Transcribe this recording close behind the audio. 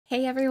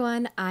Hey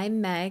everyone,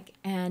 I'm Meg,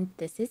 and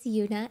this is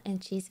Yuna,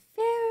 and she's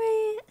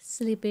very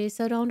sleepy,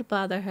 so don't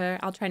bother her.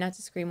 I'll try not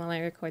to scream while I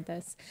record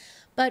this.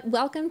 But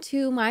welcome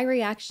to my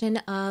reaction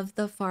of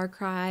the Far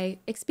Cry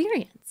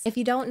experience. If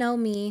you don't know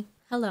me,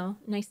 hello,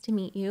 nice to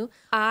meet you.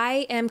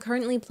 I am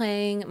currently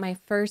playing my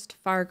first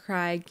Far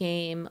Cry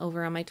game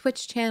over on my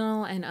Twitch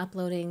channel and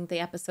uploading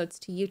the episodes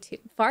to YouTube.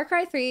 Far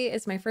Cry 3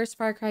 is my first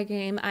Far Cry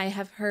game. I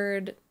have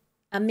heard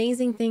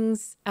amazing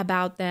things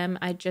about them.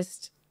 I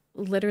just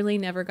literally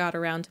never got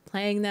around to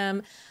playing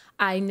them.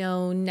 I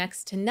know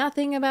next to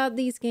nothing about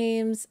these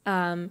games.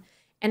 And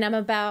I'm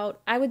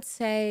about, I would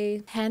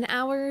say, 10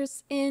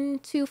 hours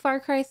into Far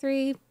Cry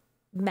 3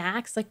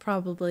 max, like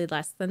probably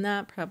less than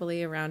that,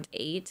 probably around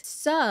 8.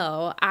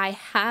 So I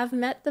have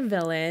met the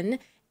villain,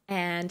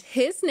 and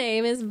his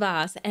name is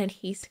Boss, and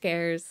he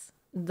scares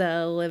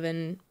the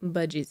living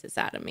bejesus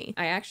out of me.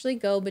 I actually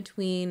go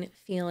between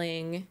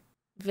feeling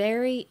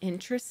very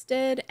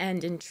interested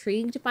and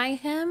intrigued by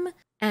him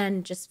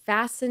and just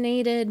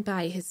fascinated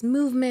by his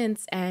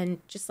movements and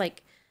just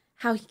like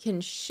how he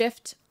can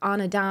shift on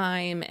a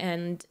dime,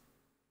 and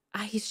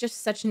he's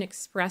just such an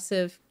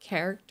expressive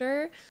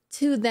character,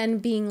 to then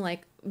being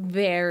like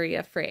very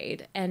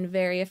afraid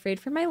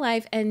for my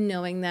life and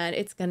knowing that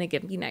it's gonna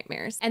give me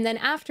nightmares. And then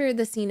after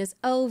the scene is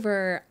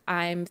over,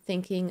 I'm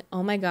thinking,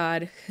 oh my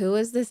god, who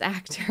is this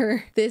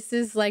actor? This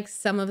is like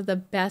some of the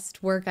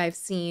best work I've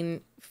seen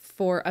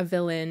for a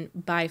villain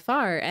by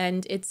far,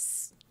 and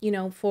it's, you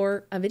know,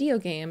 for a video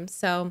game.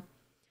 So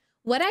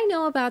what I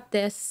know about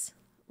this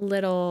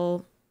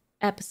little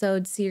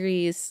episode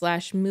series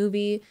slash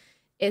movie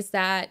is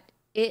that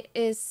it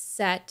is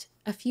set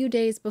a few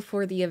days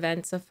before the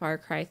events of Far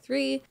Cry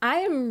 3. I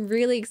am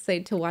really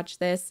excited to watch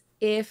this.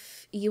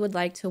 If you would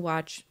like to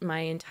watch my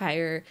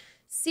entire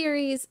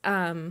series,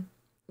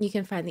 you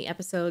can find the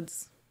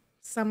episodes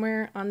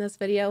somewhere on this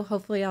video.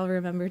 Hopefully I'll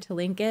remember to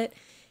link it.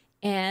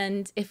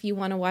 And if you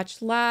want to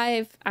watch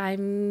live,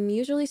 I'm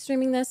usually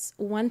streaming this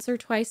once or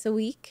twice a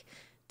week.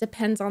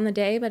 Depends on the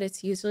day, but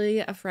it's usually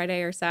a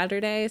Friday or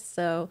Saturday.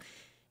 So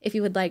if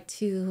you would like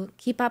to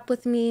keep up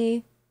with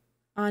me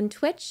on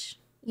Twitch,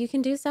 you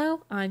can do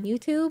so. On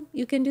YouTube,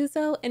 you can do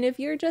so. And if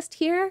you're just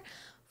here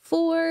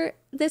for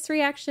this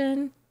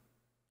reaction,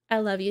 I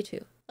love you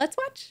too. Let's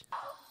watch.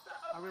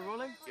 Are we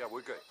rolling? Yeah,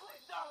 we're good.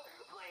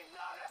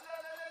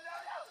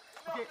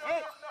 Okay,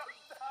 hey!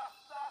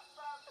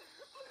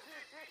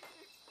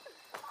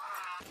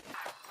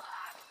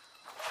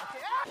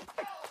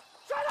 Okay,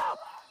 shut up!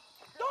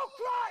 Don't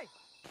cry!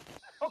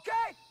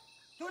 Okay?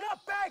 Do not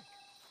beg!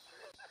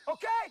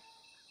 Okay?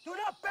 Do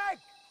not beg!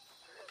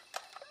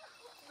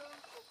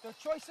 The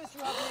choices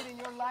you have made in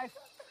your life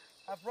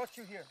have brought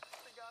you here.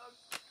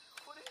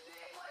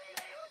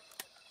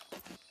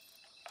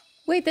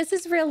 Wait, this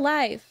is real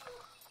life.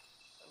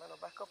 Man,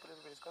 back up a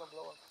little bit. It's gonna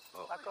blow up.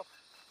 Oh. Back up.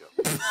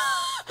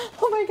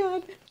 Oh my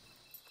god.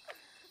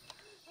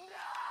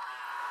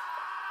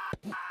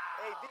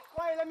 Hey, be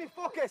quiet. Let me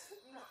focus.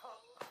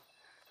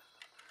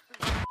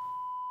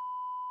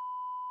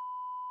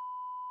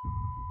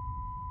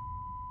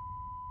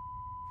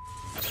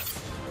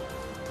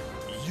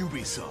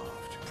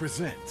 Ubisoft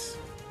presents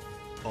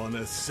On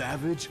a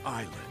Savage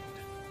Island.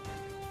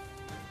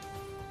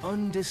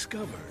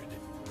 Undiscovered.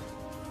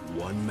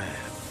 One man.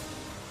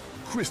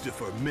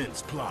 Christopher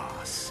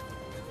Mintz-Plasse.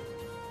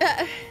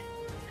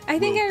 I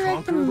think Will I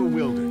conquer the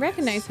wilderness.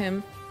 recognize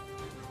him.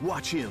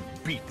 Watch him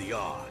beat the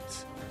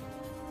odds.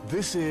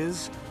 This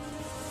is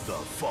the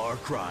Far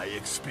Cry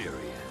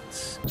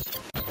experience.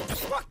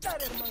 Fuck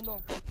that,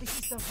 hermano. This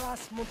is the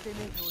vast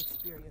Montenegro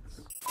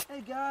experience.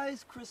 Hey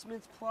guys, Chris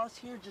Mintz-Plasse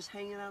here, just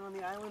hanging out on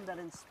the island that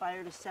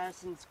inspired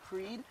Assassin's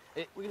Creed.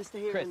 We're gonna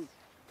stay here.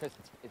 Chris,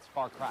 it's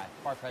Far Cry.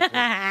 Far Cry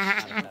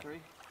 3.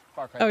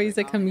 Far Cry 3. Oh, he's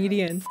a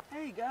comedian.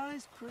 Hey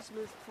guys, Chris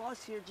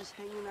Mintz-Plasse here, just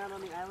hanging out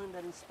on the island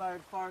that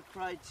inspired Far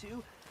Cry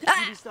 2.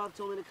 Ubisoft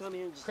told me to come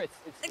here and just... Chris,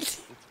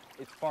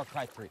 it's Far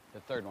Cry 3, the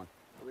third one.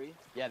 3?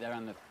 Yeah, they're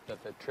on the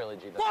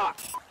trilogy. Fuck!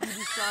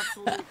 Ubisoft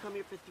told me to come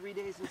here for 3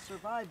 days and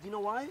survive. Do you know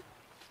why?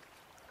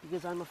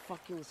 Because I'm a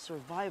fucking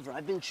survivor.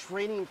 I've been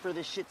training for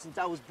this shit since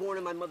I was born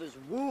in my mother's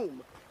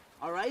womb.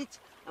 All right?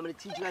 I'm gonna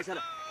teach you guys how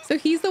to... So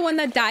he's the one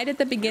that died at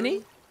the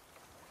beginning?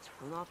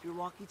 Turn off your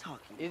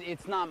walkie-talkie.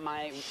 It's not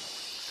my...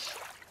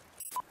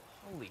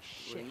 Holy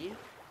shit. 3,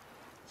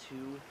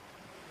 2,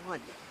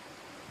 1.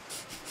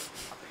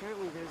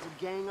 Apparently there's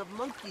a gang of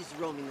monkeys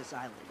roaming this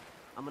island.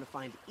 I'm gonna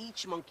find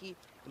each monkey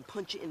and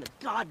punch it in the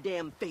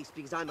goddamn face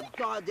because I'm a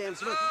goddamn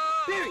survivor.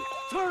 Barry,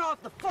 turn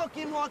off the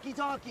fucking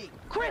walkie-talkie!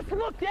 Chris,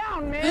 look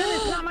down, man!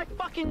 It's not my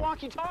fucking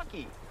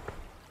walkie-talkie!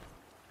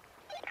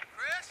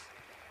 Chris?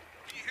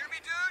 Can you hear me,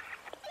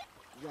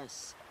 dude?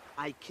 Yes,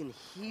 I can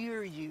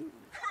hear you.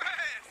 Chris,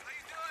 how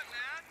you doing,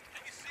 man?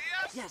 Can you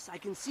see us? Yes, I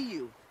can see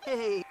you.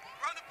 Hey!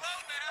 We're on the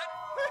boat, man!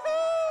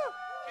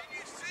 Can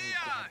you see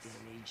us?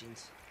 Goddamn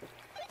agents.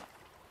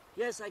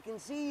 Yes, I can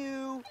see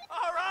you.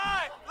 All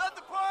right, let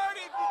the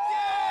party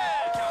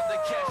begin! Count the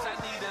cash, I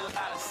need a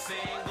lot of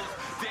singles.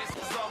 This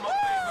is all my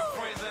favorite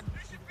friends.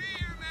 You should be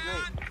here,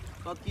 man! Wait,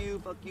 fuck you,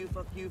 fuck you,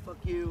 fuck you,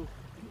 fuck you.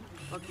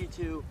 Fuck you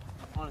too.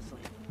 Honestly,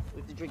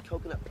 we have to drink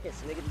coconut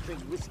piss and they get to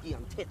drink whiskey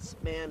on tits,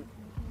 man.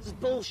 This is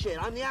bullshit.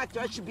 I'm the actor.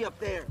 I should be up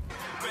there.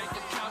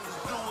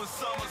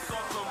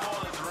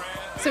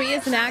 So he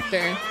is an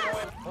actor.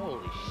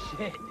 Holy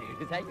shit,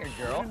 dude. Is that your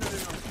girl?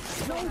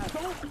 No,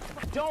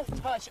 don't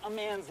touch a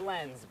man's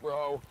lens,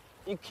 bro.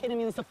 Are you kidding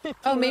me? This is a $15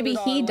 Oh, maybe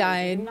he lens.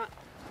 died.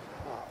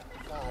 Oh,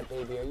 God,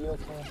 baby, are you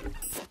okay?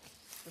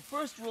 The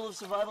first rule of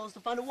survival is to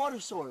find a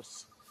water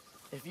source.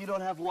 If you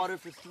don't have water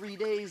for 3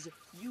 days,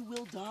 you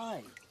will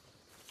die.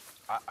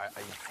 Are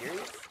you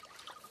serious?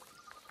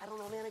 I don't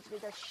know, man. I just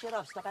made that shit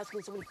up. Stop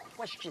asking so many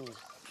questions.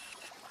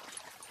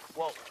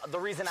 Well, the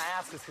reason I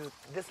ask is because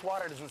this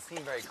water doesn't seem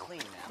very clean,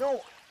 man.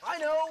 No, I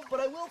know, but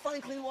I will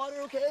find clean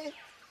water, okay?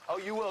 Oh,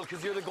 you will,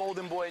 because you're the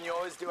golden boy and you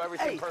always do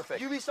everything Hey,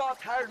 perfect.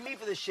 Ubisoft hired me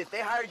for this shit. They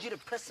hired you to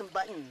press some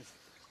buttons.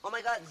 Oh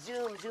my God,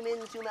 zoom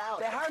in, zoom out.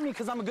 They hired me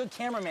because I'm a good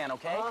cameraman,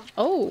 okay?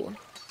 Oh.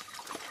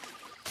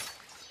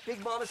 Big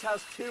Mama's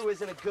House 2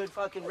 isn't a good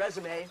fucking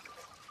resume.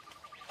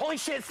 Holy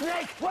shit,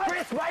 Snake!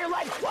 Chris, by your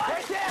leg!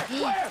 Right there!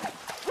 Where?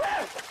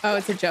 Oh,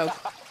 it's a joke.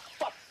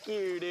 Fuck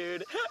you,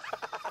 dude.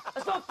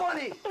 That's not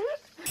funny.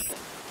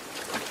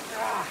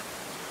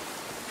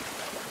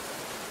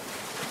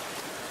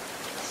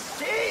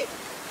 See?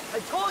 I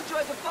told you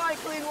I could find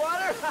clean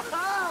water.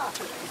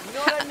 You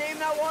know what I named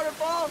that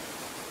waterfall?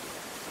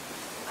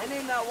 I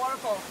named that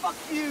waterfall, fuck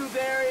you,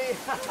 Barry.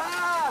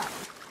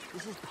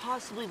 This is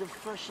possibly the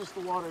freshest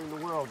water in the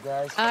world,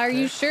 guys. Are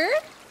you sure?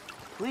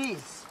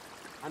 Please.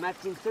 I'm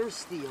acting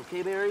thirsty,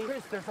 okay, Barry?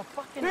 Chris, there's a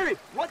fucking... Barry,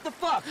 what the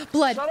fuck?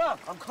 Blood. Shut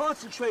up. I'm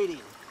concentrating.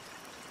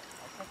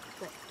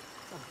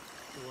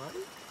 What?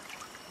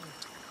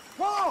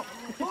 Whoa!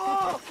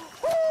 Whoa!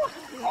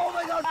 Oh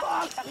my God,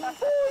 fuck!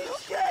 Holy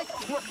shit!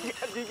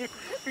 Yeah, dude,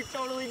 you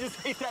totally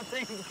just ate that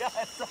thing's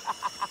guts.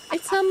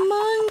 It's a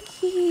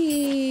monkey.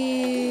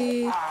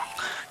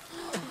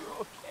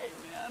 Okay,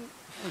 man.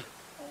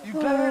 You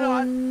better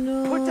not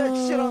no. put that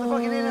shit on the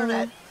fucking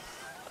internet.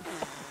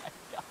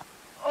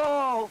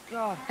 Oh,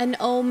 God. An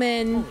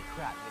omen. Holy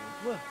crap,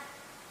 dude. Look.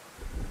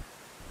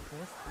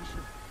 Chris, we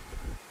should...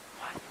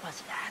 What was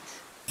that?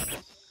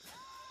 What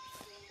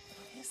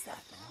is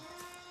that, man?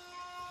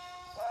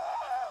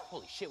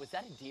 Holy shit, was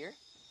that a deer?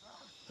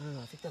 I don't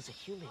know, I think that's a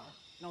human.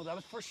 No, that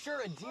was for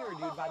sure a deer,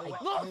 dude, by the way.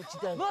 Look!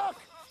 Look!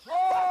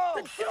 Oh!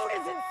 The dude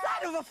is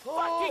inside of a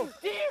fucking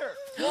deer!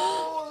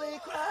 Holy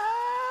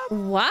crap!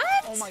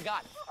 What? Oh my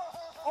God.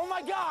 Oh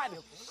my God!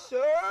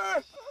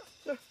 Sir!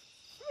 Sir.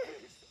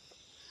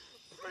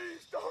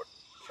 Please don't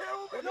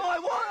kill me. No, I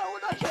will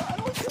not kill. I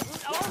don't kill.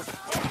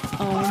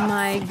 Oh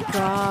my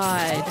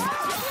God.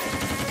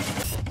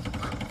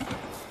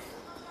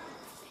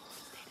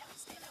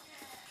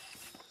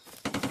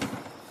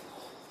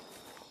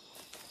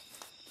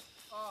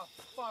 Oh,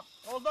 fuck.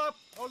 Hold up.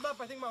 Hold up.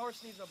 I think my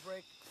horse needs a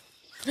break.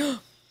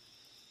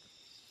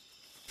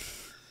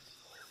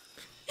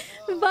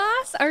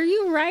 Boss, are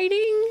you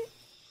riding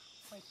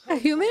a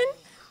human?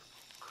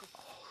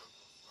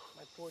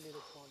 My poor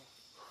little pony.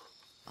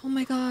 Oh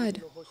my God.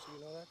 Little horse, you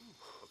know that?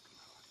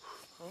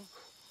 Huh?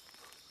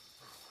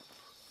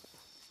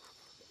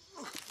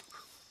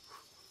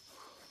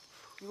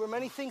 You were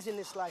many things in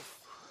this life,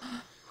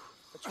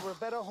 but you were a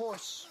better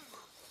horse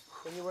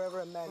than you were ever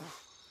a man.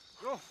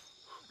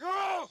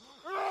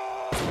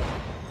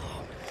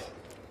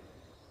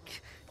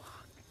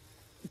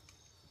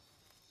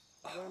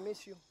 I'm gonna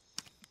miss you.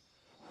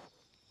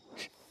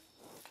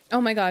 Oh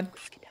my God.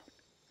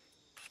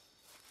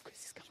 You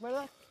smell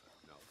that?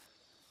 No.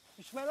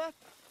 You smell that?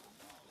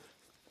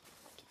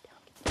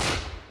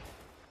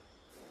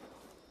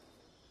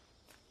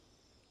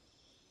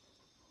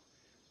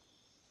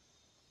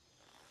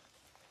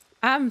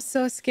 I'm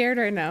so scared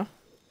right now.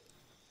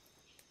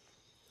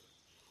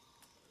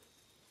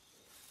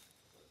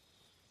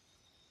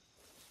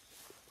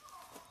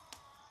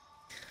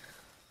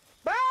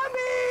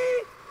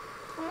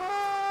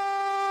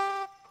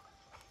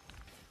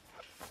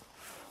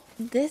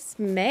 This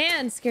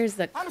man scares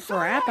the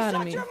crap out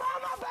of me.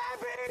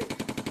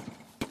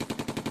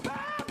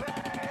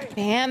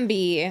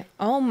 Bambi.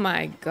 Oh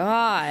my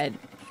God.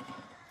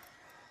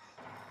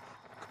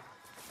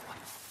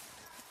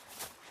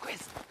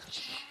 Chris,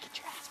 get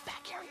your ass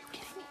back here. Are you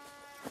kidding me?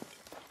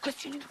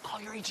 Chris, you need to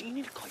call your agent. You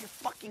need to call your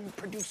fucking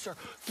producer.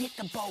 Get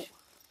the boat.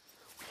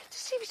 We have to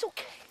see if he's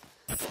okay.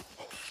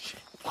 Oh,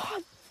 shit.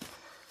 What?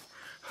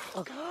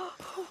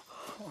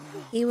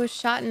 He was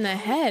shot in the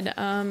head.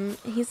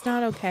 He's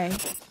not okay.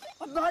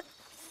 I'm not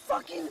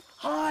fucking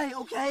high,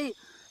 okay?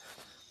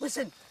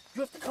 Listen,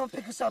 you have to come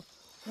pick us up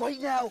right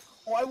now,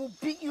 or I will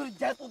beat you to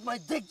death with my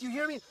dick. Do you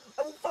hear me?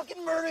 I will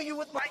fucking murder you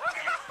with my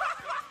dick.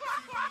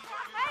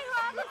 Hey,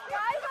 Ron, this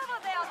guy's over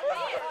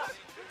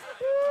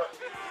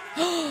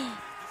there.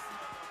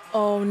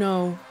 Oh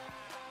no.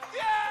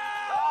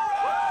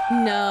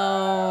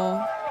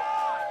 No.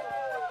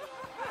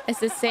 It's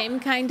the same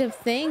kind of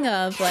thing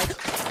of like,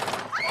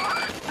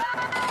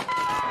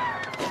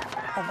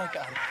 Oh my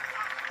God.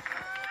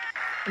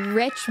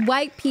 rich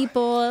white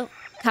people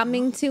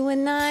coming to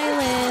an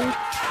island.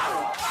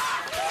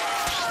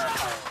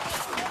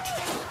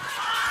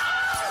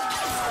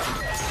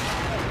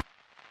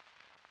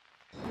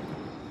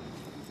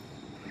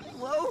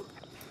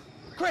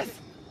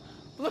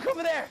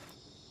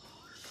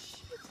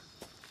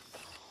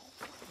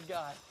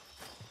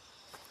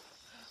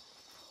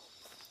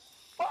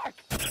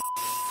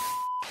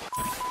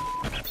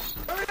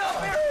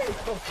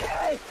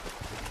 Okay.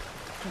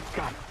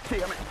 God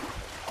damn it.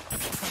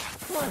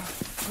 Come on.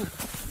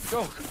 Go.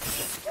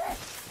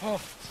 Oh.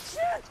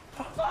 Shit.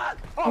 Fuck.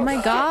 Oh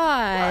my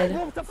God.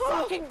 Move the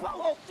fucking boat.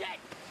 Oh, shit.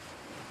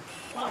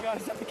 Oh my God,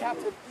 is that the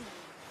captain?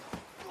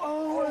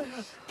 Oh.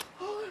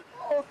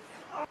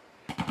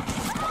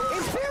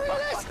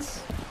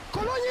 Imperialists!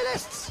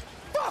 Colonialists!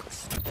 Fucks!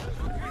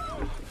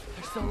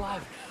 They're still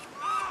alive.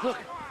 Look,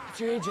 it's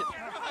your agent.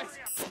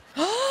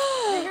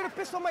 You here to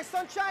piss on my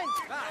sunshine?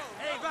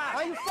 Hey, Vash!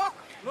 How you fuck?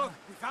 Look,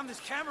 we found this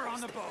camera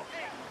on the boat.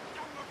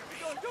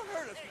 Don't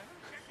hurt us,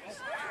 man.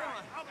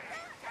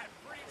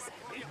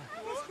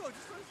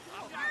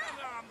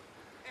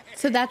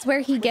 So that's where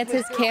he gets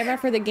his camera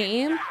for the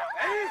game?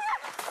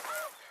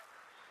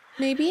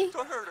 Maybe?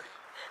 Don't hurt her.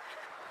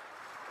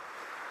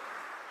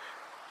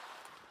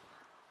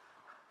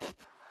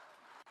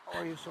 How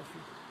are you,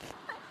 Sophie?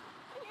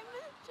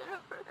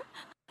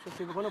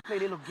 Sophie, we're gonna play a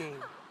little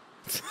game.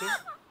 Okay?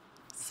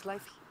 It's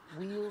like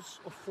Wheels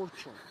of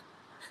Fortune.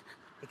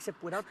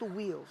 Except without the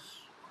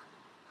wheels.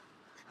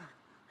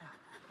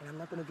 And I'm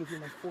not gonna give you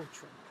my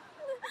fortune.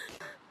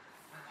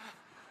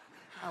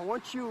 I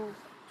want you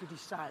to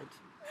decide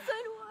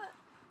Decide what?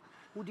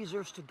 who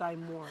deserves to die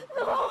more.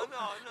 No, no, no,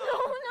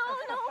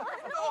 no.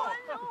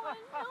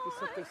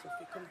 It's okay,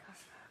 Sophie. Come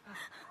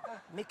on.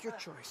 Make your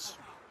choice.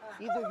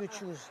 Either you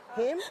choose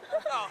him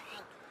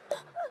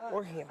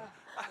or him.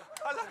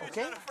 I love you,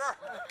 Okay? Jennifer.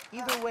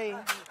 Either way,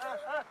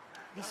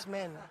 these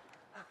men,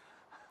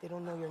 they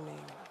don't know your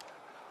name.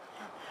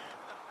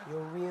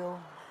 Your real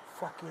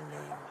fucking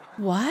name.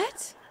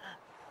 What?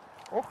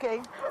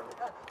 Okay.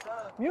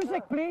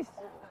 Music, please.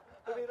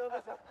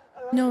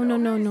 No, no,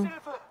 no, no.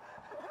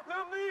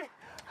 Not me.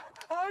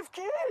 I have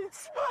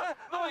kids.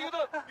 No, you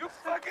don't. You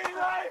fucking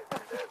lie.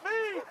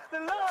 Me, the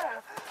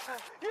liar.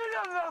 You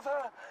don't love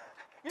her.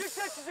 You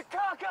said she's a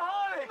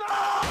cockaholic.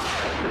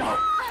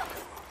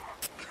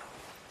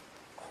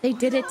 They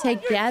did it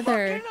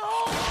together.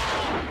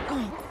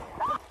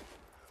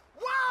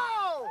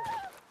 Wow!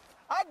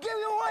 I give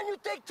you one, you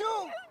take two.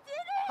 You did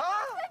it.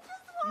 Huh? I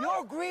just won.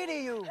 You're greedy,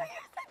 you.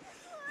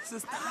 This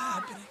is not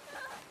happening.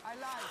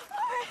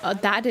 Oh,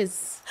 that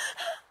is.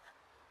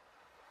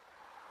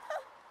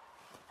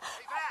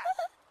 Hey, Vash.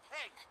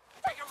 Hey,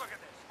 take a look at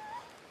this.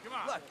 Come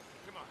on. Look.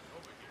 Come on,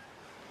 over here.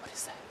 What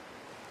is that?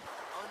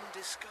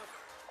 Undiscovered.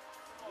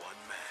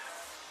 One man,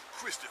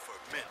 Christopher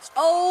Mintz,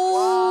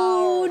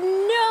 Oh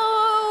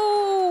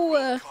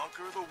no!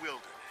 conquer the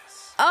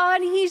wilderness. Oh,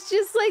 and he's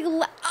just like,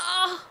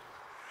 oh.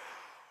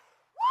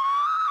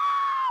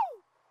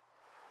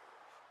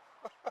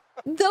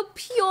 The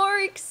pure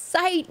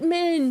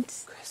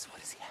excitement. Chris, what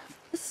does he have?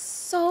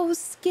 So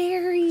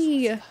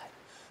scary.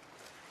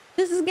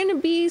 This is gonna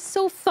be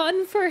so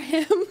fun for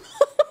him.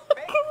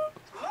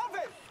 Love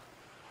it.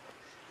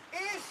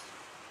 Is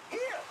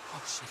here.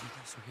 Oh shit, he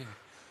knows we're here.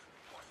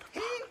 He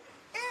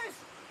is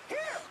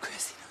here.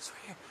 Chris, he knows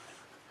we're here.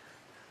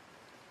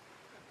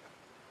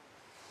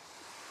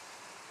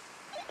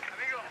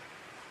 Amigo,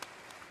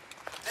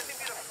 let me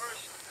be the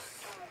first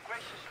to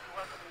graciously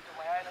welcome you to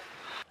my island.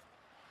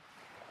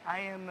 I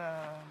am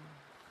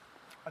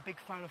a big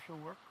fan of your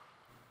work.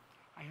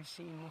 I have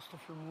seen most of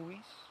your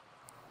movies,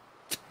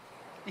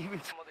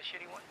 even some of the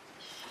shitty ones.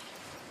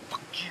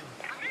 Fuck you.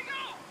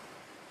 Amigo!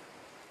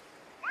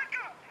 Wake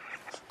up!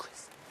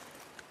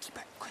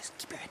 Chris,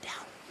 keep your head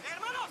down.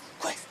 Hermanos!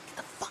 Chris, get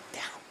the fuck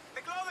down.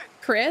 Hey, Clovis!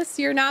 Chris,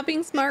 you're not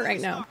being smart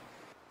right now.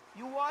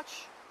 You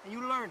watch and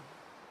you learn.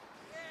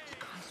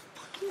 Guy's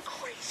fucking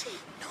crazy.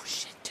 No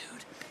shit,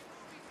 dude.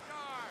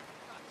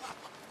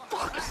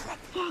 Fuck.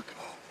 Fuck.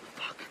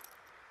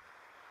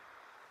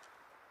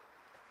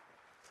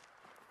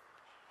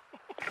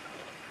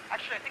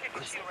 Actually, I think I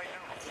can see you right now.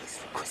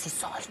 Chris, he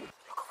saw us.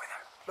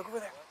 Look over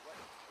there.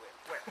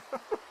 Where?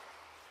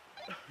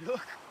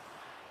 Look.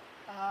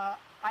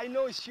 I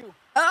know it's you.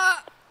 He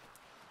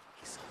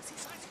saw us.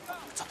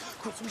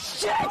 Chris,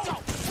 shit!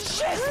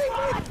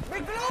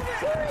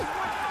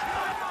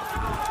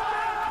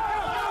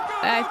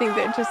 I think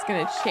they're just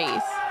gonna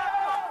chase.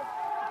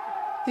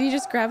 Did he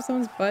just grab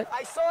someone's butt?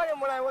 I saw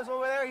him when I was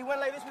over there. He went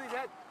like this with his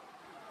head.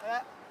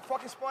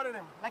 Fucking spotted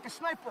him. Like a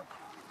sniper.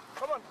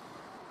 Come on.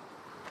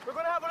 We're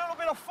gonna have a little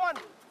bit of fun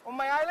on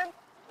my island.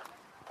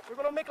 We're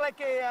gonna make like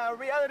a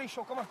reality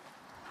show. Come on.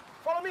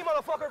 Follow me,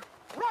 motherfucker.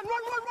 Run,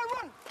 run, run, run,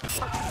 run!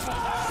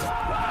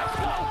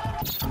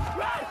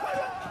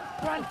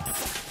 Run!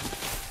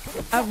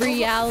 A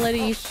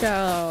reality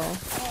show.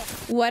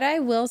 What I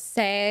will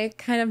say,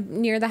 kind of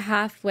near the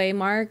halfway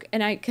mark,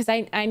 and because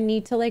I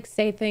need to like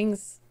say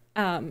things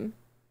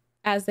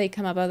as they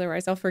come up,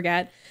 otherwise I'll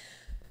forget.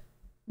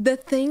 The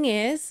thing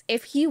is,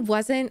 if he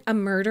wasn't a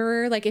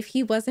murderer, like if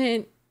he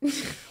wasn't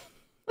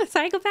a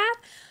psychopath,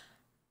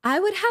 I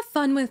would have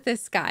fun with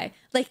this guy.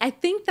 Like, I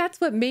think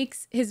that's what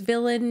makes his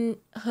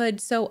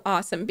villainhood so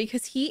awesome,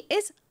 because he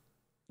is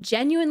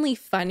genuinely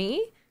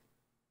funny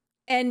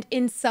and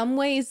in some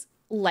ways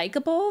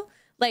likable.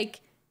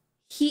 Like,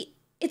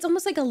 it's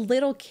almost like a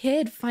little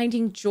kid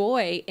finding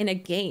joy in a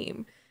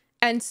game.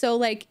 And so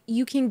like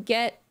you can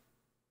get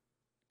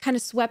kind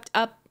of swept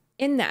up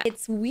in that.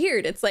 It's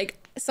weird. It's like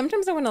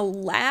sometimes I want to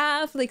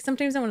laugh, like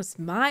sometimes I want to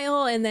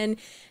smile, and then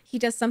he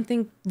does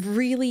something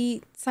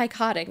really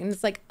psychotic, and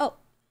it's like, oh,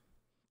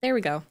 there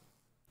we go.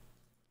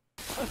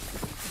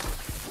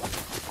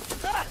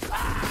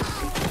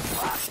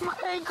 My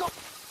ankle!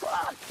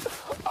 Fuck!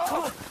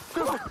 Oh,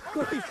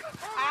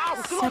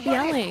 ow! Stop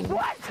yelling.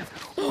 What?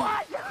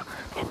 What?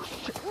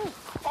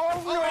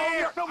 Oh no!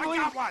 here. No, I please.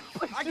 got one.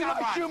 I Do got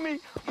not one. shoot me!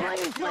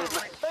 Please,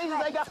 please,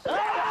 I got.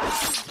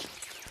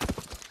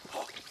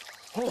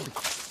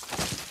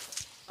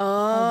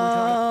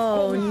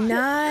 Oh,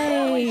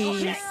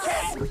 nice.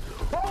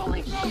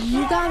 Holy shit!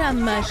 You got a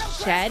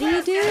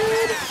machete,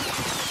 dude?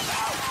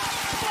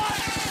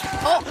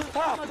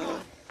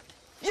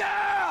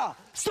 Yeah!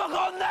 Stuck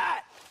on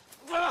that!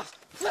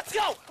 Let's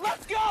go!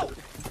 Let's go!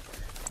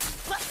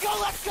 Let's go!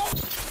 Let's go!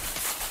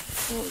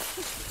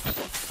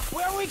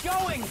 Where are we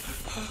going?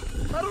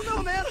 I don't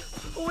know, man.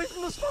 Away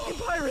from those fucking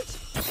pirates.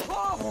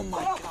 Oh my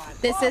god.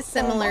 This is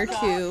similar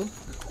to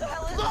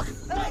Look!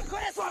 Hey,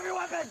 Chris, drop your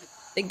weapon!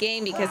 the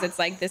game because it's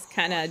like this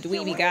kind of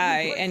dweeby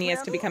guy and he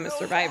has to become a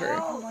survivor.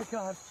 Oh my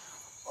god.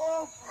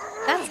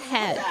 That's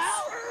heads.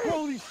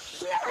 Holy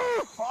shit!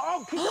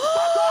 Oh,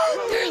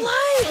 They're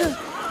alive!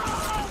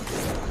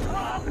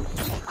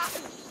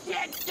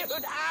 shit,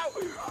 dude! Ow!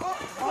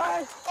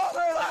 Alright,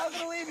 I'm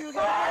gonna leave you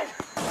guys.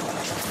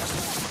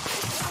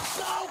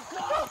 Go!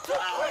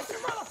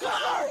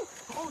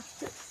 Oh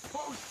shit!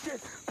 Oh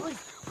shit!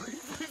 Please!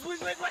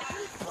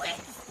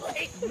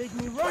 Make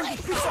me run, you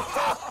piece of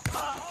fuck.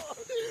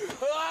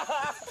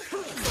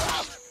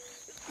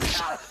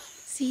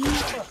 See,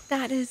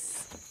 that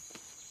is...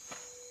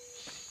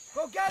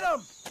 Go get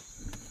him.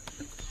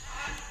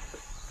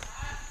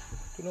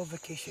 Do no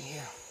vacation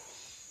here.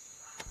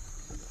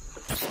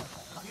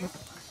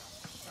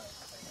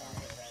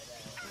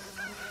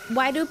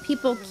 Why do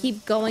people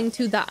keep going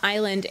to the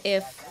island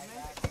if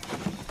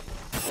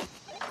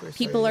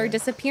people are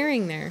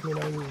disappearing there? I mean,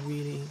 are you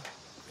really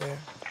there?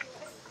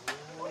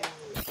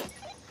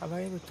 Have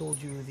I ever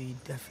told you the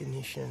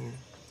definition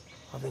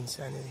of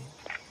insanity?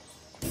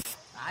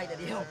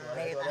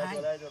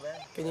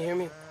 Can you hear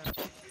me?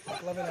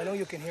 McLovin, I know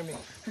you can hear me.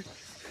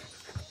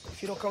 If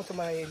you don't come to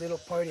my little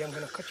party, I'm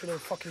gonna cut your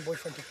little fucking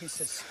boyfriend to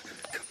pieces.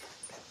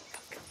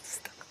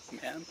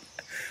 Man.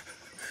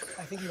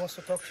 I think he wants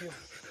to talk to you.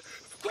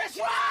 Chris,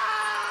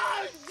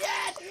 run!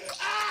 Dead!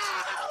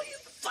 Ow! You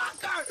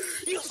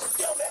fucker! You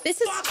stupid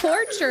This is fucker!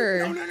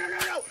 torture.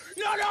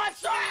 No, I'm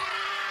sorry!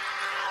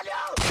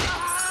 No!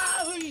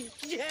 Oh,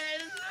 shit!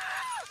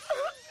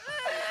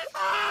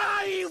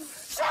 Ah, you...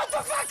 Shut the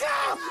fuck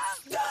up!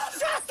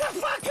 Shut the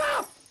fuck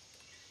up!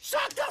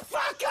 Shut the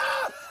fuck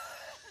up!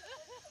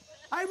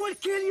 I will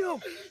kill you!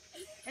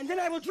 And then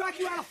I will drag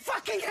you out of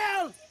fucking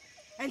hell!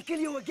 And kill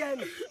you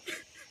again!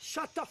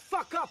 Shut the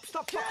fuck up!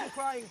 Stop fucking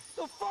crying!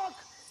 The fuck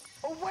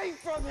away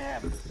from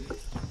him!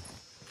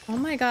 Oh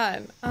my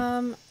god.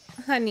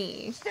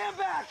 Honey. Stand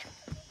back!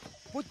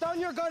 Put down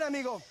your gun,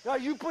 amigo! No,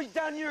 you put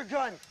down your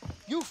gun.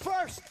 You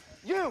first!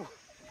 You!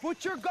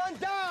 Put your gun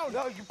down!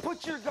 No, you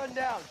put your gun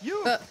down.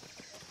 You!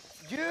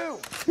 You!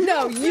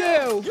 No,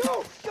 you!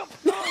 You!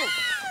 No!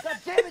 God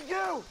damn it,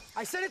 you!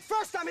 I said it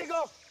first,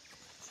 amigo!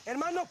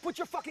 Hermano, put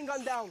your fucking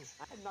gun down.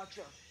 I'm not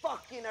your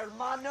fucking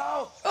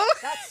hermano!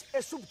 That's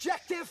a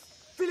subjective,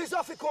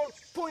 philosophical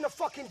point of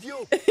fucking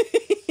view.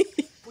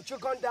 Put your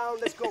gun down,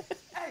 let's go.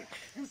 Hey,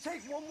 you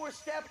take one more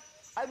step,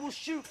 I will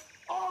shoot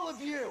all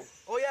of you!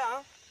 Oh yeah,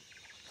 huh?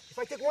 If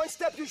I take one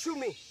step, you shoot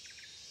me.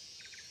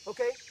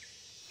 Okay?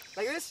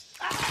 Like this?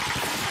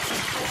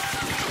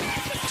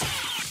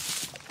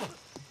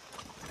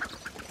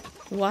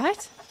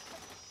 What?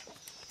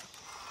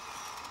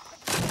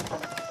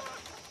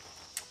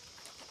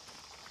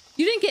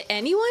 You didn't get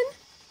anyone?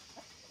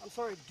 I'm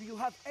sorry, do you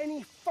have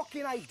any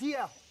fucking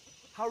idea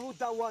how rude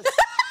that was?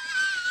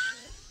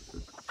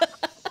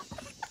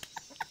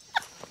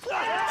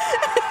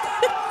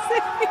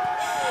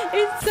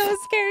 It's so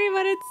scary,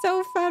 but it's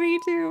so funny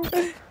too.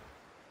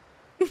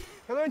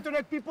 Hello,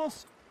 internet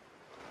peoples.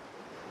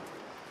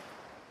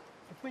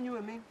 Between you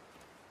and me,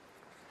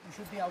 you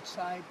should be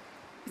outside.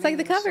 It's like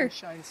the playing in cover.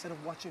 sunshine instead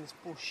of watching this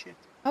bullshit.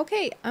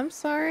 Okay, I'm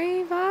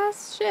sorry,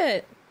 Voss.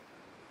 Shit.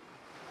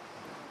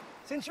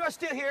 Since you are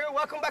still here,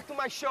 welcome back to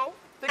my show.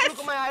 Take a look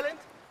at my island.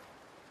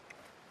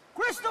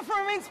 Christopher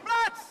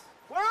Winsplatz,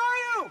 where are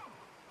you?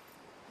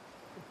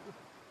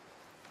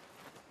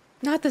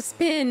 Not the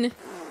spin.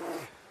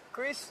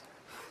 Chris,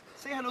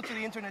 say hello to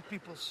the internet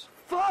peoples.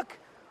 Fuck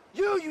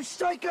you, you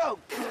psycho!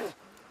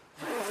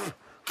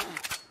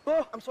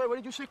 Oh, I'm sorry, what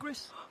did you say,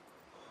 Chris?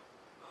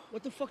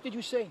 What the fuck did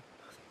you say?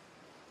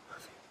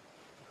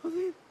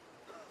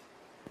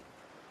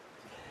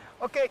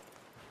 Okay,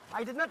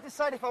 I did not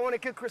decide if I want to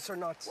kill Chris or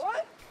not.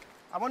 What?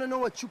 I want to know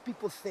what you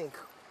people think.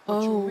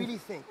 What you really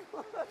think.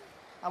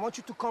 I want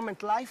you to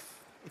comment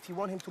life if you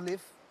want him to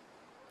live,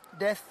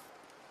 death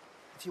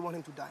if you want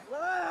him to die.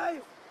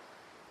 Life!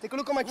 Take a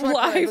look at my tripod.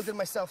 I Life. built it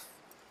myself.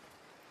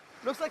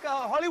 Looks like a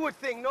Hollywood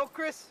thing, no,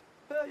 Chris?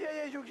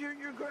 Yeah, you're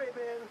great,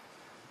 man.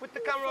 Put the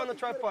camera on the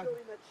tripod.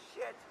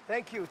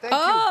 Thank you, thank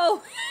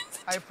Oh,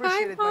 I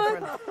appreciate it, my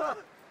tripod. friend.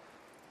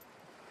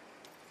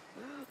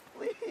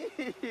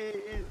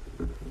 Please.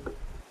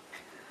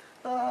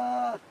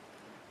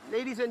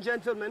 Ladies and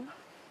gentlemen,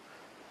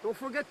 don't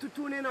forget to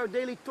tune in our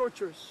daily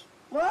tortures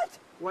What?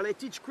 while I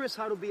teach Chris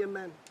how to be a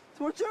man.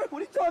 Torture? What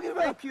are you talking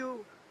about? Thank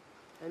you,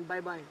 and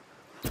bye-bye.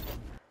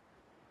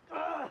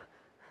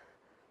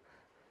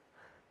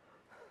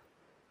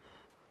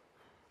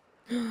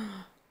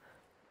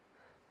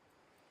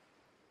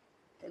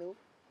 Hello.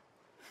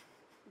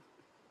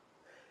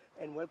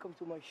 And welcome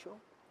to my show.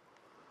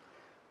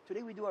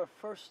 Today we do our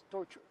first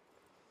torture.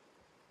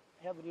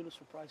 I have a little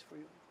surprise for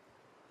you.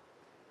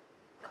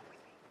 Come with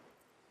me.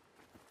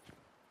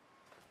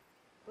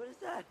 What is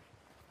that?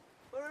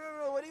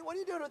 No. What are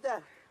you doing with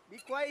that? Be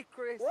quiet,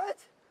 Chris. What?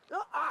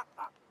 No.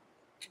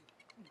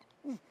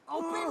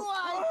 Open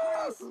wide,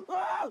 Chris.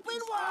 Open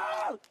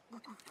wide.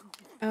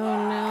 Oh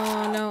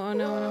no, no, oh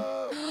no,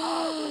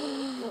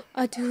 no.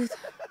 A tooth.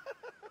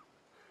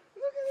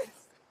 Look at this.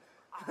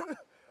 Look at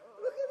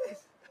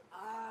this.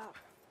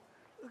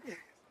 Look at this.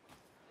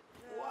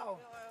 Wow.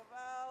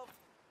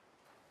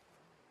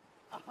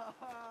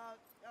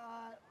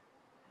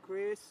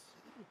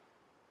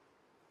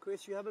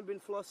 Chris, you haven't been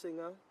flossing,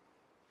 huh?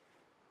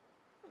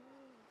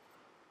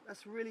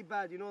 That's really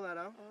bad. You know that,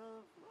 huh?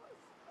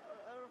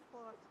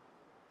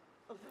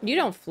 You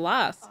don't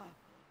floss.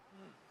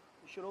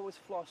 You should always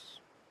floss.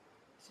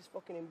 This is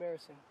fucking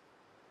embarrassing.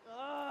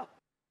 I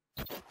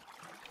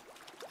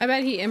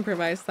bet he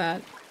improvised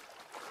that.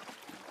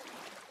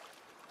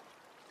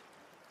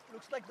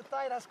 Looks like the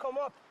tide has come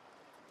up.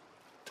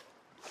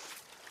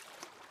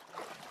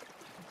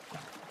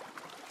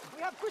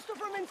 We have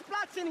Christopher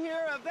Mintz-Platz in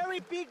here, a very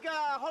big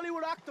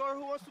Hollywood actor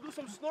who wants to do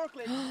some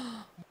snorkeling.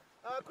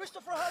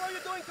 Christopher, how are you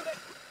doing today?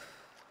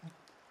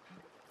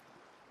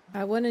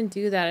 I wouldn't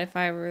do that if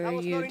I were That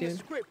was you, not in the dude.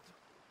 script.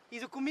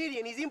 He's a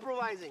comedian. He's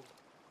improvising.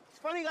 He's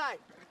a funny guy.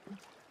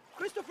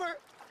 Christopher.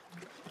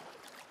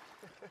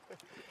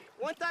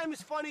 One time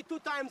is funny, 2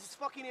 times it's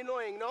fucking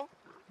annoying, no?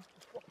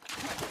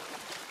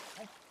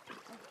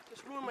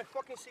 Just ruined my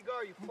fucking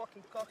cigar, you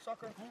fucking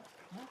cocksucker.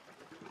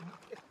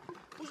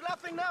 Who's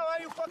laughing now,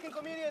 you fucking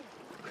comedian?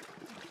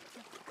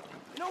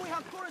 You know, we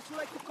have tourists who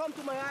like to come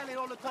to my island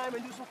all the time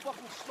and do some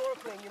fucking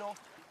snorkeling, you know?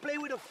 Play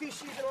with the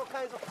fishes and all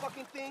kinds of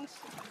fucking things.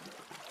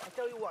 I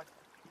tell you what,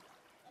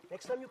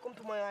 next time you come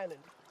to my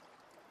island,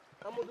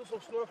 I'm gonna do some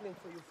snorkeling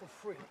for you for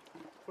free.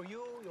 For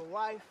you, your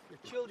wife, your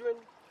children,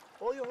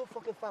 all your whole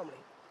fucking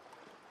family.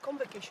 Come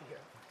vacation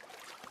here.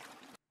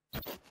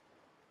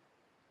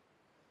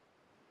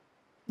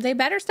 They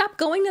better stop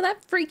going to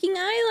that freaking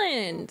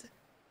island.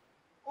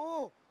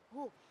 Oh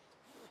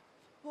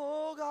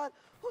God.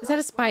 Is that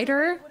a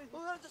spider? Oh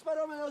God, it's a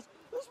spider on my nose.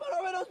 There's a spider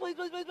on my nose. Please.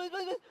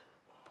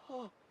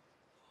 Oh,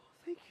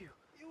 thank you.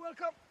 You're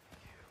welcome.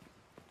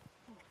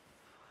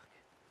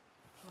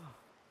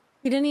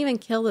 He didn't even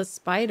kill the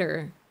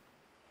spider.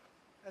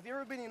 Have you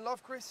ever been in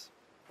love, Chris?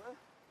 Huh?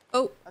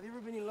 Oh. Have you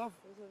ever been in love?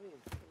 What does that mean?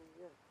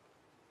 Yeah.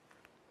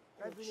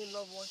 I've been in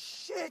love once.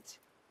 Shit.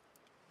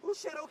 Oh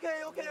shit.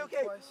 Okay.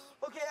 Twice.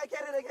 Okay, I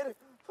get it.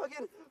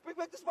 Fucking bring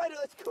back the spider.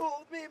 That's cool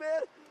with me,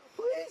 man.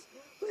 Please.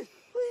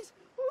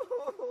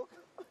 Oh,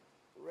 God.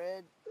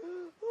 Red.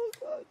 Oh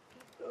God.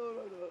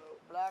 No.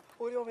 Black.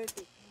 What do you want me to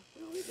do?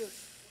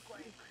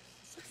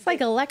 It's like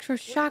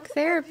electroshock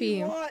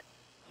therapy. What?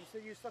 You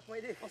said you suck my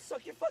dick. I'll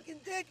suck your fucking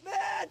dick,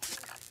 man.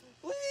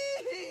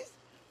 Please.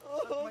 Oh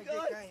Suck my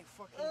God. dick, I ain't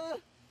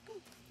fucking.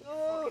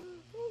 Oh.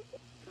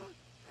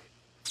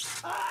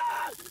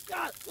 Ah!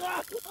 God!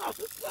 That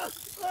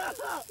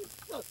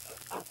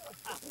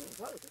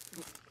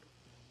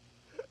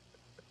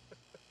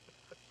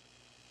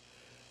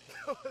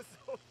was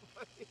so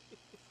funny.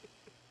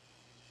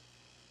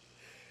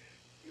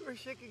 You were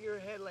shaking your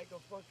head like a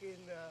fucking,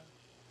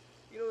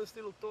 you know those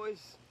little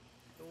toys?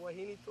 The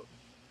wahini toy?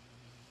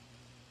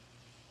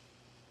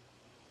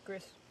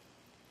 Chris.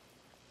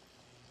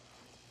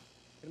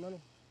 Hermano.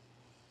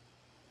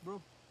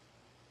 Bro.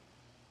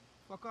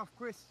 Fuck off,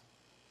 Chris.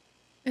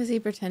 Is he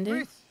pretending?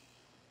 Chris.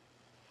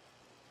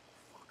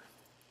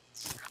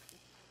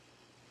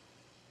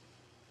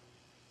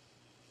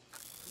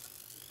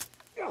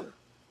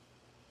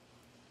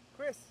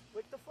 Chris,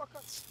 wake the fuck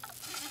up.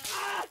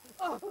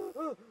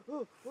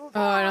 Oh,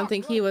 I don't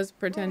think he was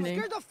pretending.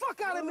 Scared the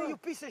fuck out of me, you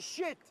piece of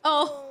shit.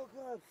 Oh. Oh,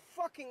 God.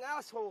 Fucking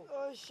asshole.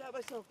 Oh, I shot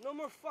myself. No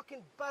more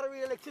fucking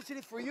battery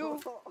electricity for you.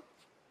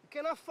 You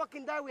cannot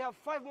fucking die. We have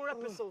 5 more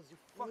episodes, you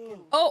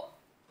fucking... Oh.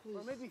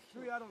 Or maybe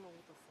 3, I don't know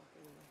what the fuck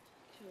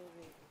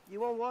anyway. You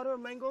want water,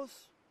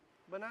 mangoes,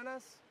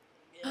 bananas?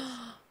 Yes.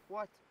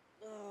 What?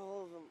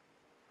 All of them.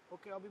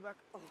 Okay, I'll be back.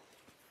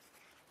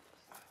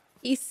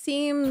 He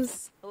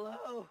seems...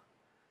 Hello?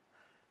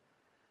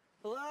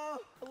 Hello?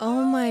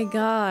 Oh my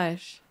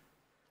gosh.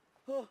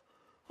 Oh,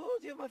 do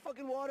you have my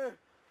fucking water?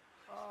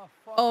 Oh,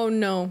 fuck. Oh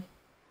no.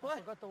 What? I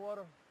forgot the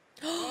water.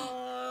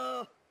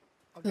 Oh,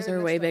 I'll Those get it are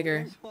next way time, bigger.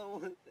 okay? just want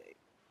one thing.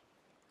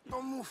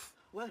 Don't move.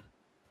 What?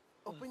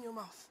 Open your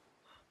mouth.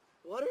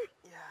 Water?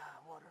 Yeah,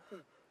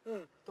 water.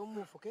 Don't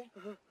move, okay?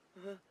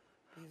 Be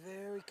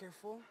very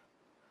careful.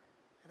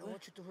 I don't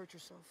want you to hurt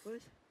yourself. What?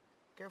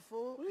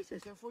 Careful. What is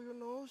this? Careful your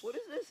nose. What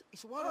is this?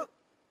 It's water.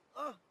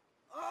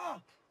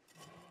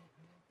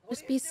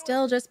 Just be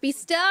still. Just be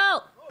still.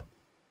 Oh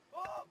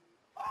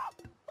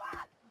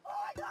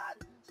my God!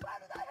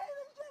 Spiders, I hate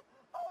this shit!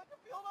 Oh, I can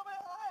feel it on my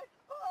eye!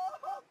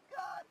 Oh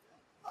God!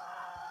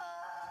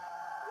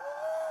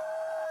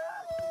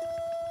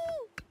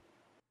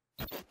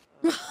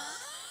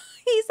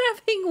 He's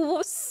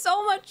having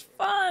so much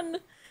fun.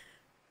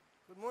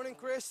 Good morning,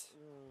 Chris.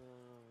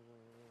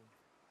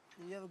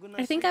 Did you have a good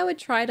night? I think I would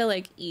try to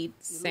like eat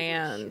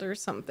sand or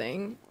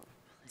something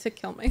to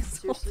kill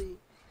myself. Seriously,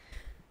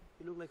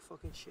 you look like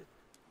fucking shit.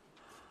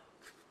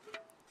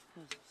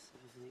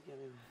 Seriously, get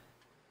me.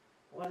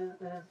 What is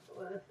this?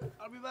 What is this?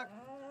 I'll be back.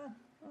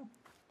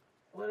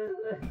 What is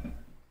this?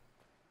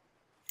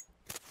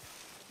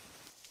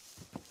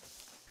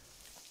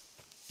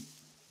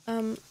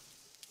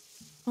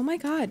 Oh my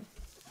God.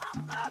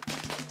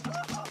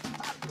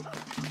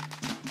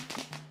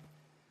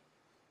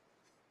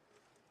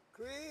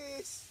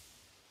 Chris.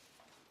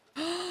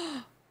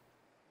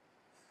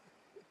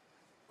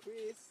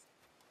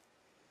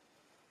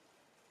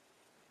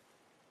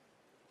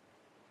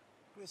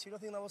 Chris, you don't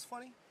think that was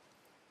funny?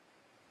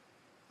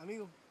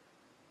 Amigo.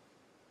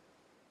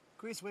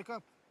 Chris, wake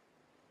up.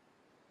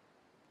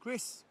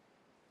 Chris.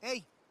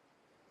 Hey.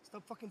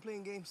 Stop fucking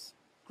playing games.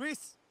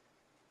 Chris.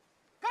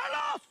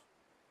 Carlos!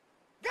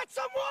 Get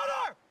some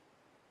water!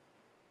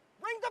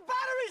 Bring the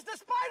batteries, the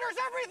spiders,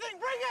 everything!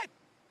 Bring it!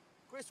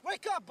 Chris,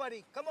 wake up,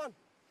 buddy. Come on.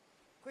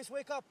 Chris,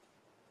 wake up.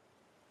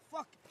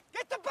 Fuck.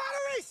 Get the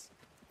batteries!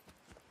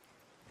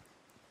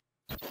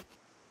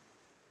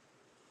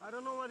 I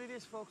don't know what it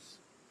is, folks.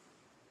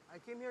 I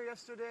came here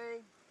yesterday.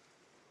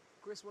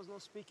 Chris was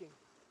not speaking.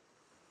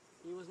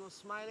 He was not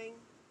smiling.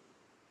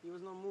 He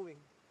was not moving.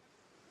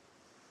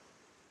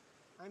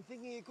 I'm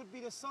thinking it could be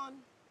the sun.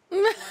 So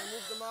I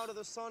moved him out of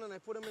the sun and I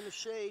put him in the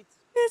shade.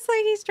 It's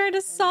like he's trying to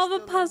And solve a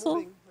he's still not puzzle.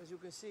 moving, as you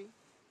can see.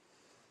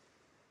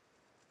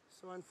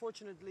 So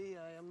unfortunately,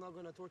 I am not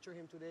going to torture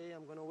him today.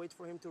 I'm going to wait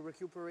for him to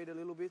recuperate a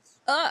little bit.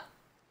 I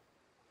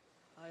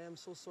am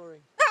so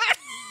sorry.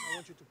 I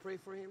want you to pray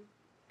for him.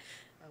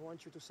 I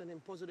want you to send him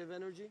positive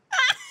energy.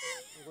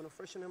 I'm going to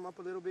freshen him up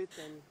a little bit,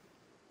 and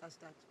that's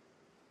that.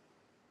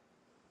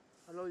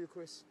 I love you,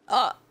 Chris.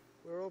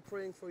 We're all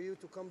praying for you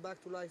to come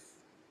back to life.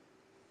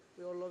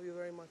 We all love you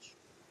very much.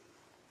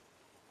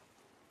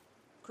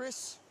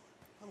 Chris,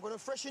 I'm going to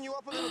freshen you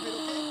up a little bit,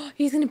 okay?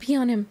 He's gonna pee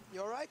on him.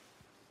 You all right?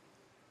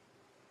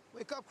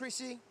 Wake up,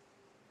 Chrissy.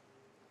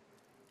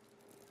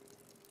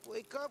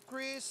 Wake up,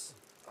 Chris.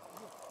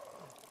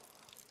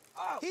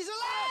 He's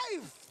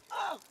alive!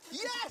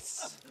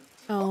 Yes!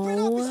 Open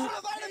up, he's full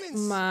of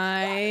vitamins.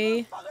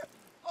 My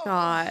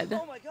God.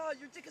 Oh my God,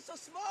 your dick is so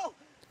small!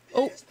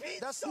 Oh.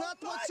 That's not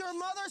what your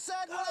mother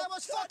said when I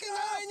was fucking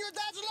her in your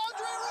dad's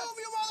laundry room,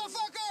 you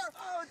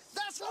motherfucker!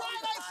 That's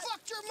right, I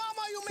fucked your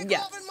mama, you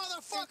McLovin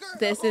motherfucker!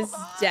 This is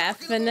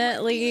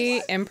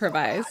definitely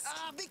improvised.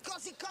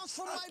 Because he comes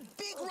from my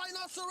big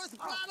rhinoceros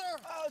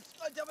bladder!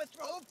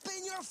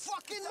 Open your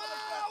fucking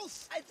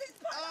mouth!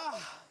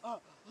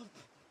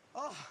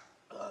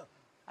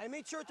 I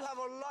made sure to have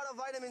a lot of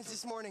vitamins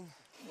this morning.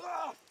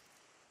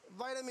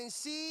 Vitamin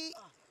C,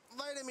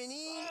 vitamin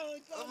E,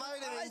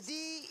 vitamin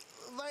D,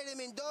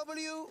 vitamin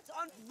W,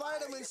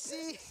 vitamin C.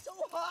 It's so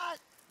hot!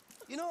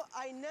 You know,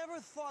 I never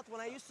thought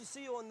when I used to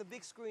see you on the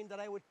big screen that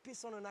I would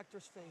piss on an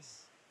actor's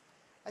face.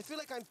 I feel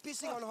like I'm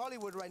pissing on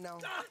Hollywood right now.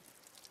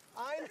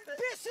 I'm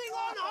pissing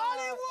on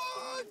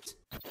Hollywood!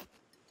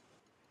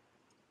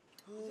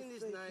 Isn't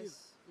this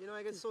nice? You know,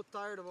 I get so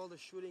tired of all the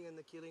shooting and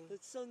the killing.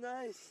 It's so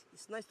nice.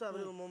 It's nice to have a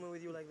little moment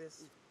with you like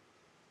this.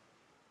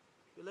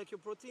 You like your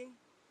protein?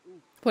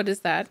 What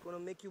is that? It's gonna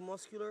make you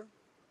muscular.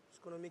 It's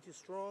gonna make you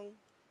strong.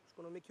 It's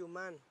gonna make you a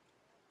man.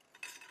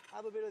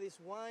 Have a bit of this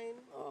wine.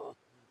 Oh,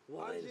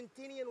 wine.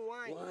 Argentinian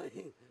wine.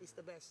 Wine. It's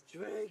the best.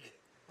 Drink.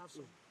 Have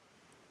some.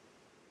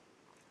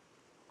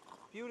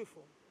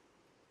 Beautiful.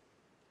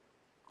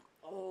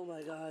 Oh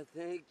my God,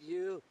 thank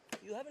you.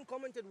 You haven't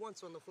commented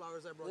once on the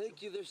flowers I brought you.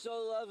 Thank you, they're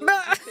so lovely.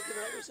 Did you pick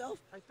them out yourself?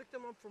 I picked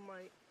them up from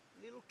my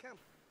little camp.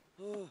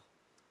 Oh,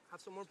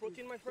 Have some more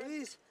protein, my friend?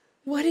 please.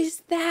 What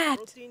is that?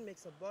 Protein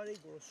makes a body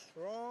grow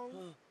strong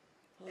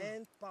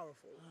and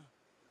powerful.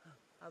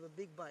 Have a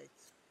big bite.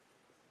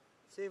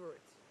 Savor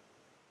it.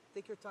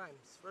 Take your time.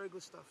 It's very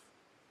good stuff.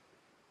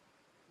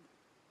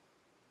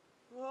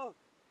 Oh,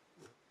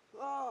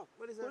 oh,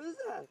 What is that? what is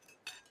that?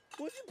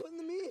 What'd you put in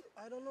the meat?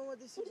 I don't know what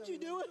this What is. did you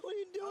do? What are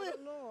you doing? I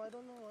don't know. I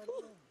don't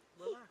know.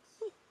 Relax.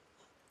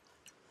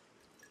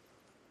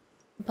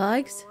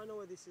 Bugs? Oh, I know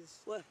what this is.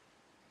 What?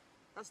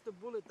 That's the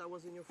bullet that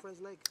was in your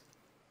friend's leg.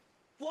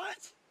 What?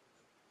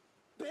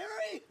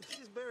 Barry? This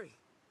is Barry.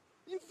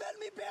 You fed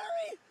me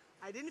Barry?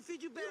 I didn't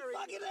feed you You Barry.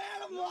 fucking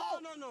animal!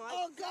 No.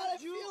 Oh God, I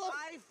feel him.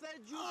 I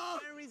fed you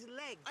Barry's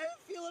leg. I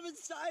feel him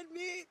inside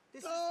me.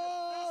 This is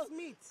the best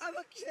meat. I'm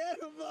a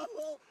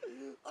cannibal.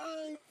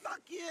 Oh,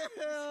 fuck you.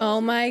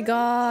 Oh my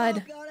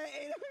God. Oh God, I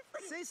ate him.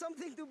 Say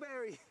something to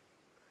Barry.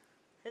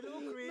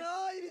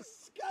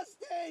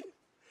 disgusting.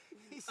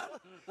 He's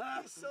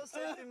so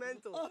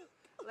sentimental.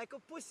 Like a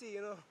pussy,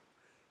 you know.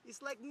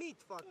 He's like meat,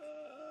 fuck.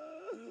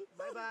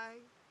 Bye-bye.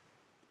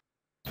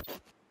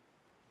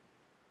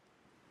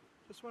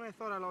 Just when I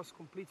thought I lost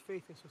complete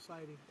faith in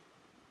society,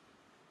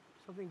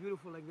 something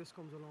beautiful like this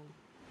comes along.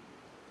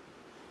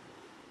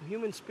 The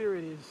human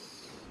spirit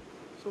is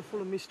so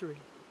full of mystery.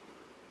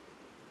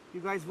 You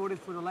guys voted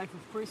for the life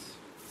of Chris,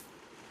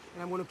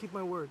 and I'm gonna keep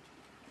my word.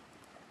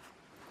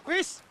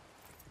 Chris,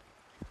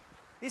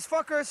 these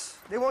fuckers,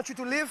 they want you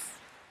to live,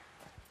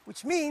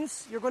 which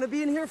means you're gonna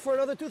be in here for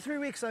another 2-3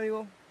 weeks,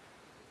 amigo.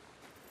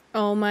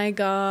 Oh my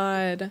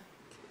God.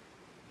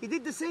 He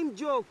did the same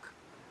joke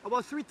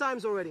about 3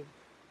 times already.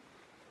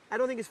 I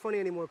don't think it's funny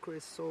anymore,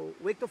 Chris, so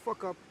wake the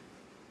fuck up.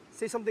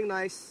 Say something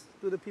nice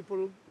to the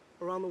people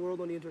around the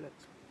world on the internet.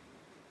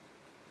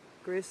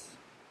 Chris?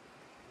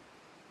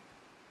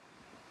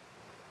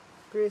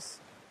 Chris?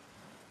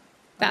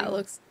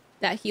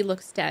 He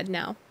looks dead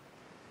now.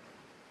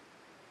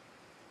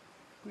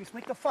 Chris,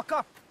 wake the fuck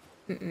up.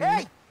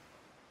 Hey!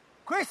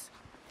 Chris!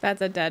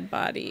 That's a dead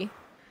body.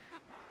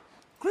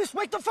 Chris,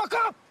 wake the fuck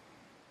up!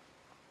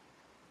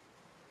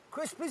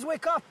 Chris, please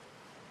wake up.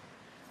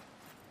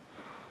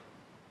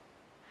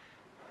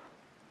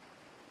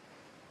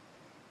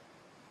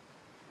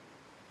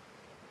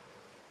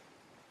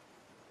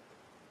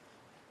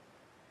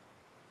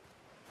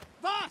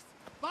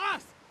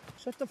 Boss!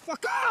 Shut the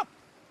fuck up!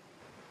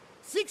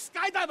 6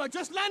 skydiver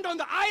just land on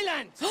the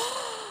island!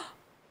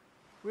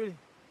 Really?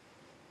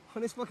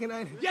 On this fucking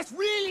island? Yes,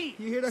 really!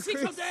 You hear that, 6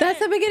 Chris? of them! That's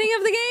the beginning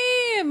of the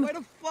game. Why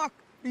the fuck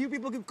do you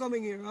people keep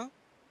coming here, huh?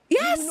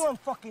 Yes. You know I'm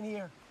fucking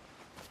here.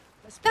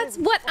 That's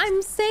what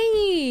I'm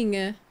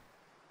saying.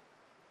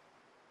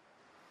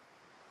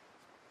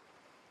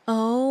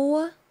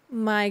 Oh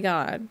my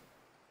God.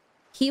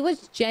 He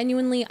was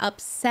genuinely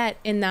upset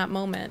in that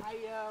moment.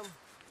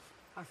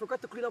 I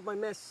forgot to clean up my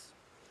mess.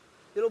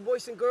 Little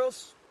boys and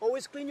girls,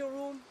 always clean your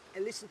room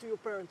and listen to your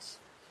parents.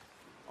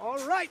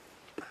 All right.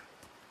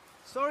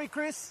 Sorry,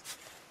 Chris.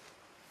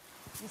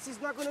 This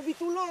is not gonna be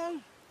too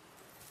long.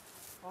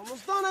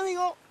 Almost done,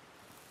 amigo.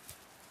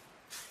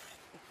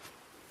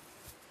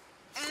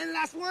 And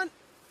last one.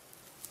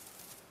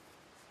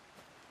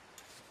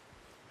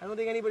 I don't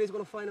think anybody's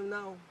gonna find him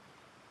now.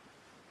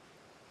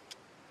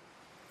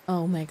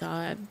 Oh my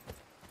God.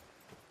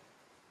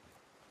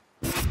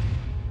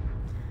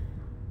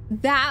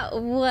 That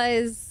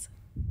was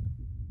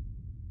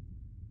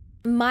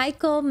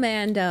Michael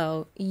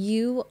Mando.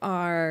 You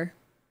are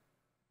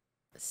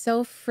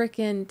so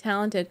freaking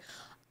talented.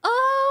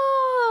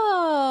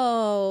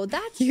 Oh,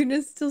 that's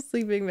Eunice still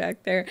sleeping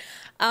back there.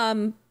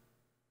 I'm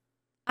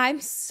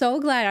so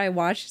glad I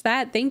watched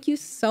that. Thank you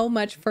so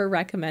much for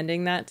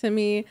recommending that to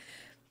me.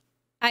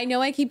 I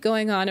know I keep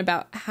going on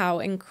about how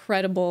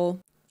incredible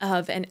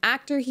of an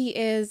actor he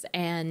is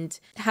and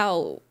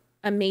how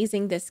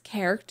amazing this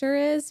character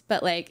is,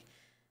 but like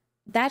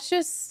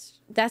that's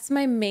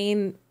my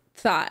main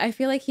thought. I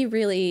feel like he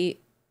really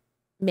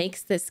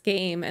makes this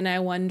game, and I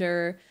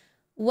wonder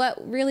what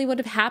really would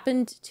have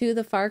happened to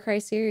the Far Cry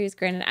series.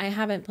 Granted, I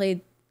haven't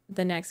played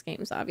the next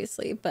games,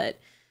 obviously, but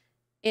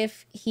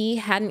if he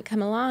hadn't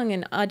come along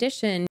and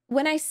auditioned.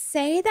 When I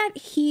say that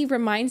he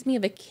reminds me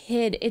of a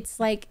kid, it's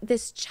like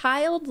this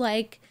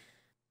childlike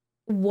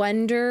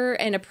wonder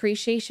and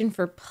appreciation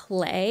for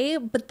play,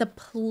 but the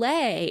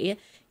play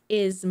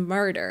is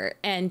murder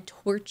and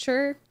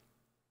torture.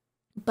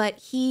 But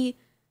he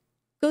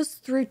goes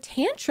through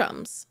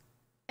tantrums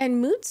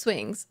and mood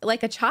swings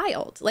like a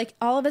child. Like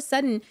all of a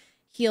sudden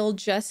he'll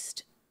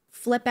just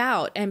flip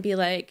out and be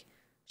like,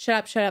 shut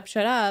up, shut up,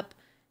 shut up.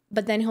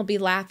 But then he'll be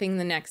laughing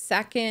the next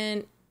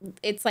second.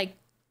 It's like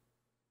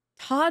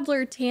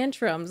toddler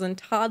tantrums and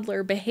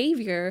toddler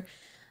behavior.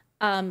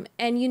 And,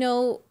 you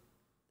know,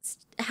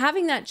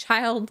 having that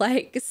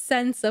childlike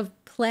sense of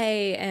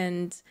play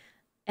and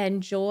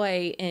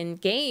joy in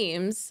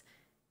games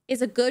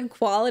is a good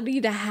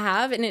quality to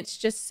have. And it's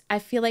just, I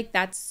feel like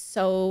that's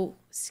so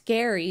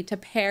scary to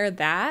pair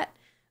that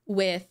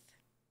with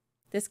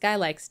this guy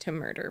likes to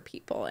murder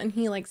people and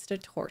he likes to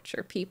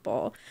torture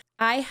people.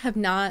 I have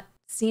not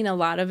seen a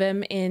lot of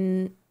him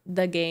in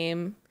the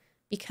game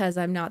because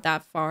I'm not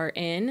that far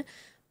in,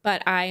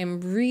 but I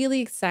am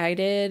really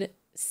excited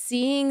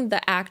seeing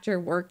the actor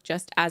work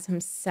just as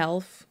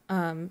himself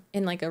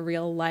in like a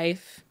real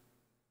life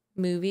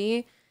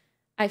movie.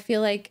 I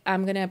feel like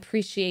I'm going to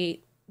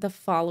appreciate the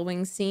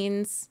following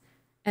scenes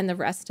and the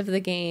rest of the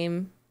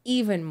game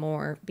even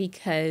more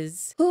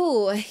because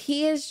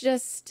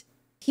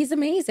he's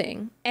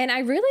amazing. And I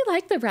really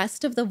like the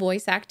rest of the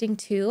voice acting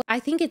too. I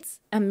think it's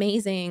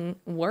amazing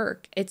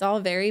work. It's all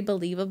very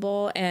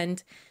believable.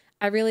 And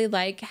I really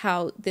like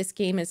how this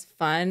game is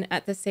fun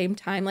at the same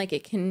time. Like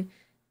it can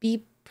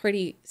be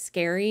pretty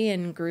scary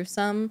and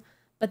gruesome,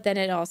 but then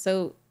it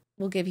also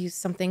will give you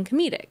something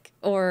comedic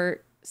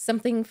or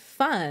something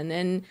fun.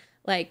 And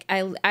like,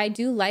 I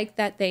do like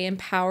that they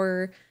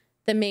empower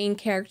the main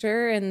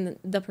character and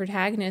the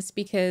protagonist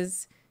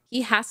because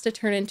he has to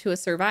turn into a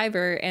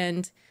survivor,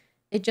 and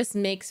it just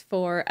makes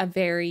for a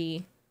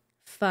very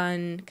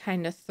fun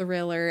kind of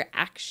thriller,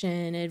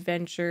 action,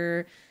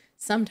 adventure,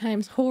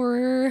 sometimes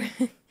horror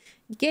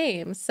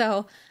game.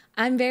 So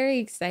I'm very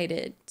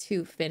excited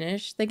to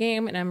finish the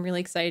game, and I'm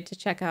really excited to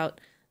check out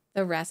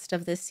the rest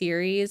of the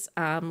series.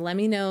 Let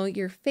me know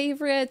your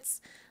favorites.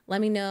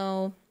 Let me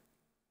know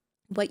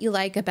what you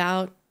like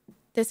about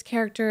this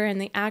character and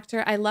the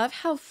actor. I love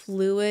how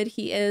fluid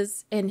he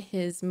is in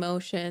his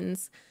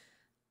motions.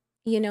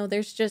 You know,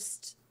 there's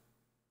just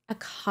a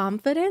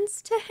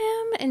confidence to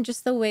him and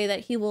just the way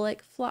that he will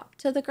like flop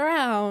to the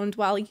ground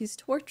while he's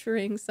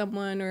torturing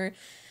someone, or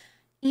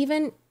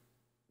even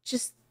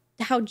just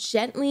how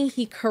gently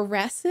he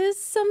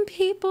caresses some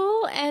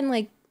people and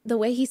like the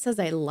way he says,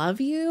 "I love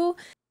you."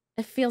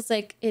 It feels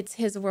like it's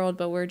his world,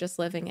 but we're just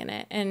living in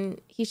it. And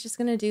he's just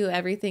going to do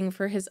everything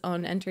for his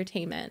own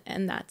entertainment.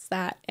 And that's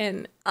that.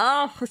 And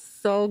oh,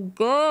 so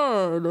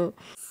good.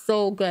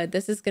 So good.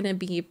 This is going to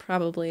be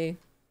probably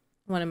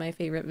one of my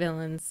favorite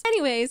villains.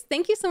 Anyways,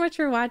 thank you so much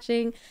for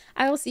watching.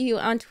 I will see you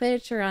on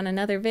Twitch or on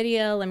another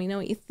video. Let me know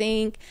what you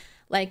think.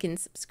 Like and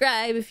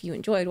subscribe if you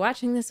enjoyed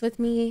watching this with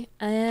me.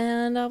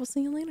 And I will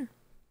see you later.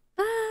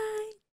 Bye.